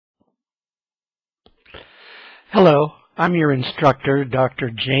Hello, I'm your instructor,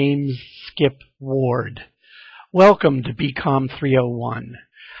 Dr. James Skip Ward. Welcome to BCOM 301.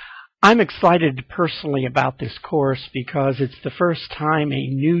 I'm excited personally about this course because it's the first time a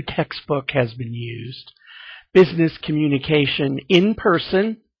new textbook has been used. Business communication in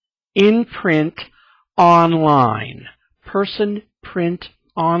person, in print, online. Person, print,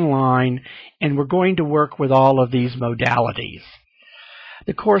 online, and we're going to work with all of these modalities.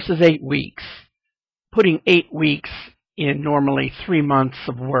 The course is 8 weeks. Putting 8 weeks in normally 3 months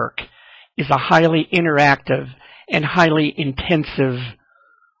of work is a highly interactive and highly intensive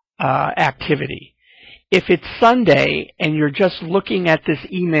activity. If it's Sunday and you're just looking at this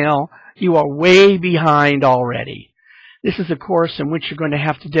email, you are way behind already. This is a course in which you're going to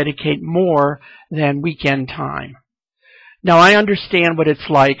have to dedicate more than weekend time. Now, I understand what it's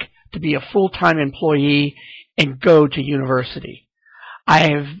like to be a full-time employee and go to university.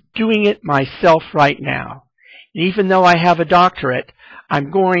 I am doing it myself right now. And even though I have a doctorate, I'm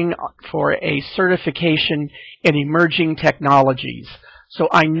going for a certification in emerging technologies. So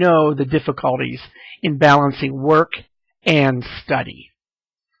I know the difficulties in balancing work and study.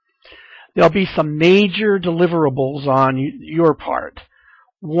 There'll be some major deliverables on your part.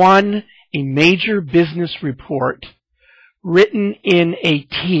 One, a major business report written in a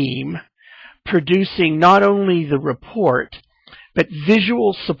team, producing not only the report, but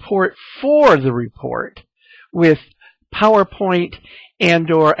visual support for the report with PowerPoint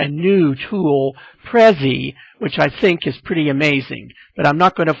and/or a new tool, Prezi, which I think is pretty amazing, but I'm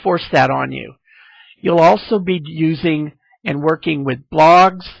not going to force that on you. You'll also be using and working with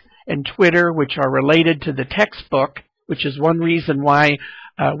blogs and Twitter, which are related to the textbook, which is one reason why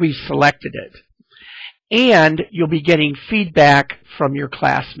we selected it. And you'll be getting feedback from your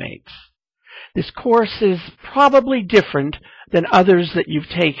classmates. This course is probably different than others that you've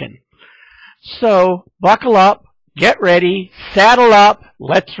taken. So buckle up, get ready, saddle up,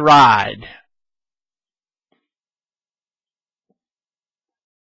 let's ride.